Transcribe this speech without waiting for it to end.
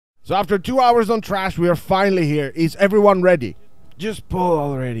So after 2 hours on trash, we are finally here. Is everyone ready? Just pull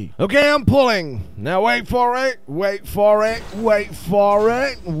already. Okay, I'm pulling. Now wait for it. Wait for it. Wait for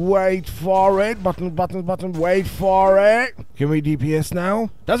it. Wait for it. Button, button, button. Wait for it. Can we DPS now?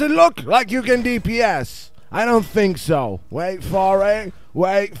 Does it look like you can DPS? I don't think so. Wait for it.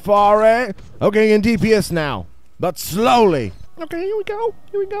 Wait for it. Okay, you can DPS now. But slowly. Okay, here we go.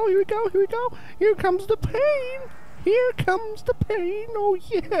 Here we go. Here we go. Here we go. Here comes the pain. Here comes the pain. Oh,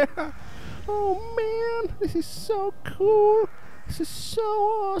 yeah. Oh, man. This is so cool. This is so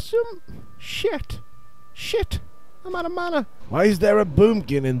awesome. Shit. Shit. I'm out of mana. Why is there a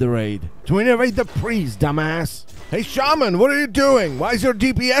boomkin in the raid? To innovate the priest, dumbass. Hey, Shaman, what are you doing? Why is your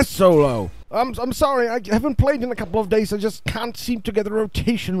DPS so low? I'm sorry, I haven't played in a couple of days. I just can't seem to get the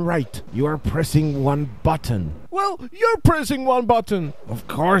rotation right. You are pressing one button. Well, you're pressing one button. Of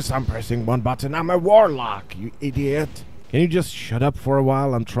course I'm pressing one button. I'm a warlock, you idiot. Can you just shut up for a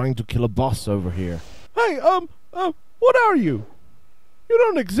while? I'm trying to kill a boss over here. Hey, what are you? You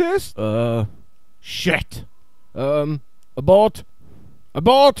don't exist. Shit. Abort.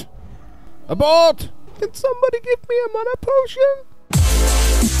 Abort. Abort. Can somebody give me a mana potion?